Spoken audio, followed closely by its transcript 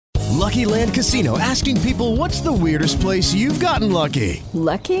Lucky Land Casino, asking people, what's the weirdest place you've gotten lucky?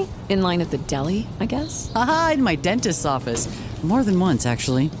 Lucky? In line at the deli, I guess? Aha, in my dentist's office. More than once,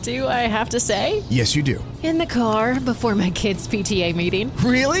 actually. Do I have to say? Yes, you do. In the car before my kids' PTA meeting.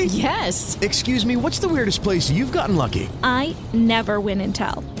 Really? Yes. Excuse me, what's the weirdest place you've gotten lucky? I never win and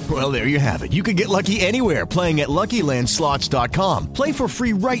tell. Well, there you have it. You can get lucky anywhere, playing at LuckyLandSlots.com. Play for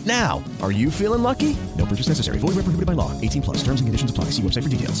free right now. Are you feeling lucky? No purchase necessary. Void where prohibited by law. 18 plus. Terms and conditions apply. See website for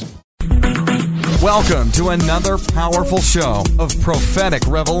details. Welcome to another powerful show of prophetic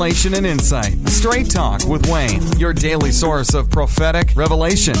revelation and insight. Straight Talk with Wayne, your daily source of prophetic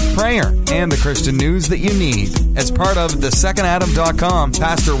revelation, prayer, and the Christian news that you need. As part of thesecondadam.com,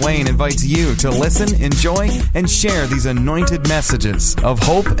 Pastor Wayne invites you to listen, enjoy, and share these anointed messages of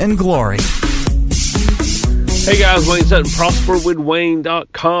hope and glory. Hey guys, Wayne Sutton,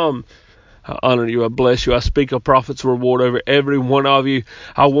 prosperwithwayne.com. I honor you. I bless you. I speak a prophet's reward over every one of you.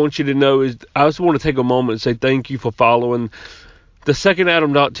 I want you to know I just want to take a moment and say thank you for following the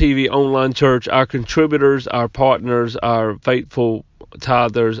secondadam.tv online church, our contributors, our partners, our faithful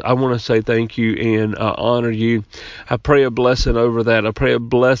tithers. I want to say thank you and honor you. I pray a blessing over that. I pray a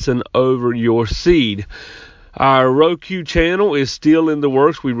blessing over your seed. Our Roku channel is still in the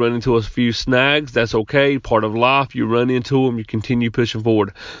works. We run into a few snags. That's okay. Part of life. You run into them. You continue pushing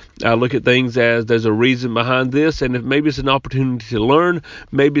forward. I look at things as there's a reason behind this, and if maybe it's an opportunity to learn,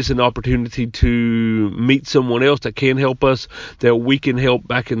 maybe it's an opportunity to meet someone else that can help us, that we can help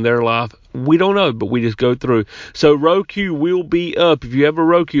back in their life. We don't know, but we just go through. So Roku will be up. If you have a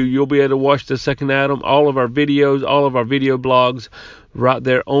Roku, you'll be able to watch the Second Adam, all of our videos, all of our video blogs right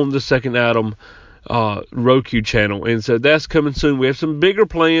there on the Second Adam Roku channel. And so that's coming soon. We have some bigger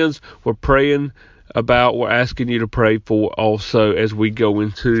plans we're praying about. We're asking you to pray for also as we go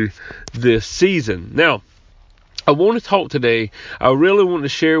into this season. Now, I want to talk today. I really want to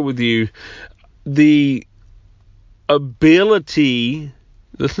share with you the ability,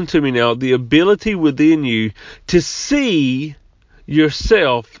 listen to me now, the ability within you to see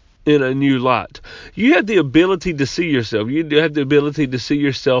yourself in a new light. You have the ability to see yourself. You have the ability to see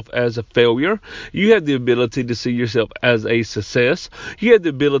yourself as a failure. You have the ability to see yourself as a success. You have the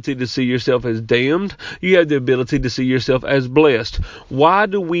ability to see yourself as damned. You have the ability to see yourself as blessed. Why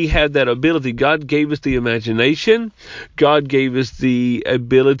do we have that ability? God gave us the imagination. God gave us the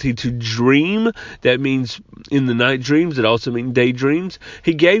ability to dream. That means in the night dreams. It also means daydreams.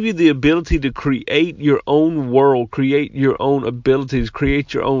 He gave you the ability to create your own world, create your own abilities,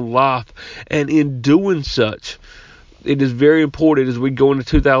 create your own life. And in doing such, it is very important as we go into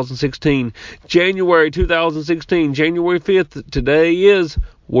 2016. January 2016, January 5th, today is,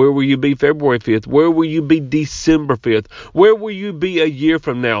 where will you be February 5th? Where will you be December 5th? Where will you be a year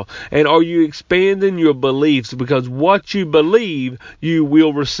from now? And are you expanding your beliefs? Because what you believe, you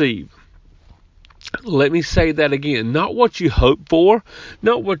will receive. Let me say that again. Not what you hope for,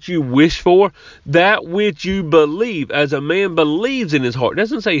 not what you wish for, that which you believe. As a man believes in his heart. It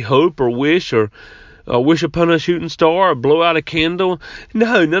doesn't say hope or wish or wish upon a shooting star or blow out a candle.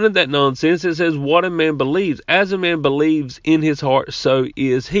 No, none of that nonsense. It says what a man believes. As a man believes in his heart, so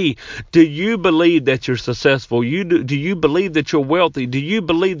is he. Do you believe that you're successful? Do you believe that you're wealthy? Do you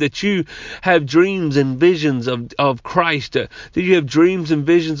believe that you have dreams and visions of Christ? Do you have dreams and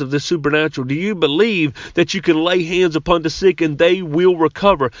visions of the supernatural? Do you believe that you can lay hands upon the sick and they will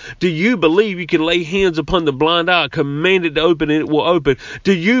recover? Do you believe you can lay hands upon the blind eye, command it to open and it will open?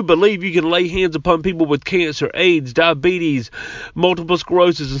 Do you believe you can lay hands upon people with cancer, AIDS, diabetes, multiple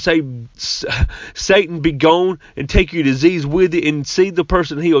sclerosis, and say, Satan, be gone, and take your disease with you and see the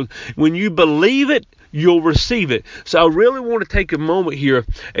person healed? When you believe it, you'll receive it. So I really want to take a moment here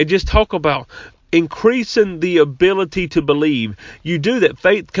and just talk about increasing the ability to believe. You do that.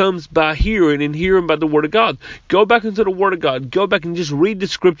 Faith comes by hearing, and hearing by the Word of God. Go back into the Word of God. Go back and just read the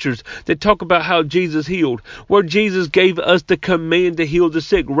scriptures that talk about how Jesus healed, where Jesus gave us the command to heal the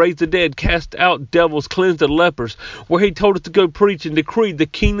sick, raise the dead, cast out devils, cleanse the lepers, where he told us to go preach and decree the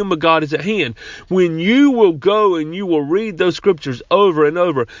kingdom of God is at hand. When you will go and you will read those scriptures over and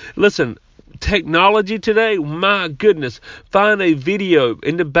over, listen, technology today, my goodness, find a video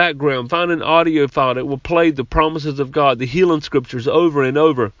in the background, find an audio file that will play the promises of God, the healing scriptures over and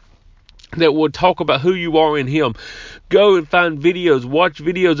over, that will talk about who you are in Him. Go and find videos. Watch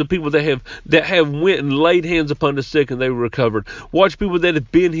videos of people that have went and laid hands upon the sick and they were recovered. Watch people that have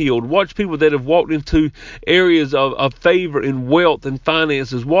been healed. Watch people that have walked into areas of favor and wealth and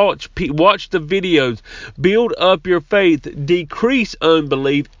finances. Watch the videos. Build up your faith. Decrease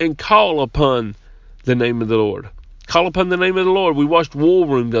unbelief and call upon the name of the Lord. Call upon the name of the Lord. We watched War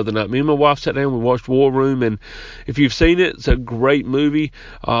Room the other night. Me and my wife sat down, we watched War Room, and if you've seen it, it's a great movie.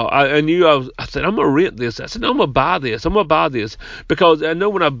 I said, I'm going to rent this. I said, no, I'm going to buy this. I'm going to buy this. Because I know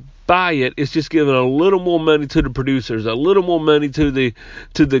when I buy it, it's just giving a little more money to the producers, a little more money to the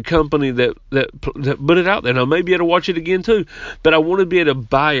company that put it out there. Now, maybe I'll watch it again too, but I want to be able to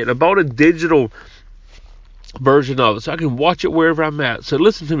buy it. I bought a digital version of it so I can watch it wherever I'm at. So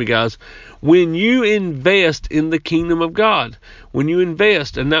listen to me, guys. When you invest in the kingdom of God, when you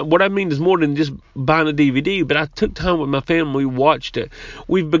invest, and that, what I mean is more than just buying a DVD, but I took time with my family, we watched it.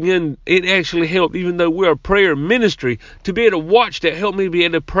 It actually helped, even though we're a prayer ministry, to be able to watch that helped me be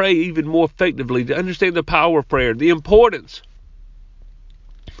able to pray even more effectively, to understand the power of prayer, the importance.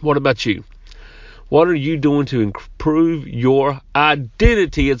 What about you? What are you doing to improve your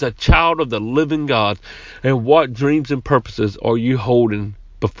identity as a child of the living God? And what dreams and purposes are you holding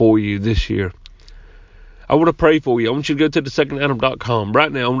before you this year? I want to pray for you. I want you to go to thesecondadam.com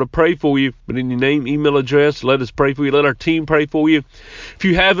right now. I want to pray for you. Put in your name, email address. Let us pray for you. Let our team pray for you. If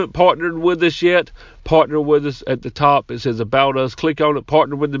you haven't partnered with us yet, partner with us at the top. It says About Us. Click on it.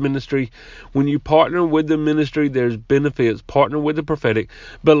 Partner with the ministry. When you partner with the ministry, there's benefits. Partner with the prophetic.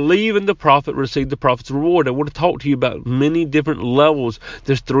 Believe in the prophet. Receive the prophet's reward. I want to talk to you about many different levels.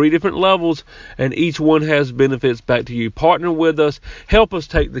 There's 3 different levels, and each one has benefits back to you. Partner with us. Help us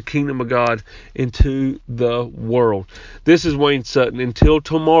take the kingdom of God into the world. This is Wayne Sutton. Until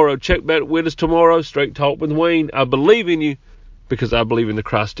tomorrow, check back with us tomorrow. Straight Talk with Wayne. I believe in you because I believe in the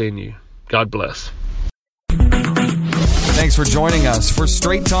Christ in you. God bless. Thanks for joining us for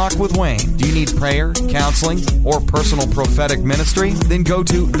Straight Talk with Wayne. Do you need prayer, counseling, or personal prophetic ministry? Then go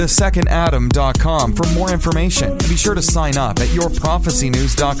to thesecondadam.com for more information. Be sure to sign up at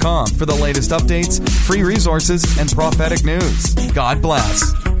yourprophecynews.com for the latest updates, free resources, and prophetic news. God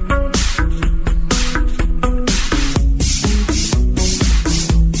bless.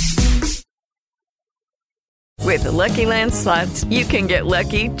 With the Lucky Land Slots, you can get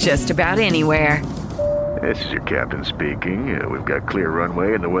lucky just about anywhere. This is your captain speaking. We've got clear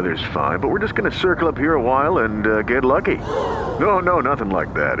runway and the weather's fine, but we're just going to circle up here a while and get lucky. No, nothing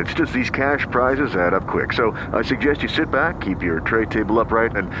like that. It's just these cash prizes add up quick. So I suggest you sit back, keep your tray table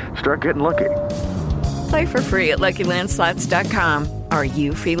upright, and start getting lucky. Play for free at LuckyLandSlots.com. Are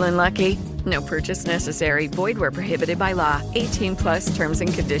you feeling lucky? No purchase necessary. Void where prohibited by law. 18+ terms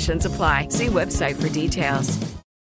and conditions apply. See website for details.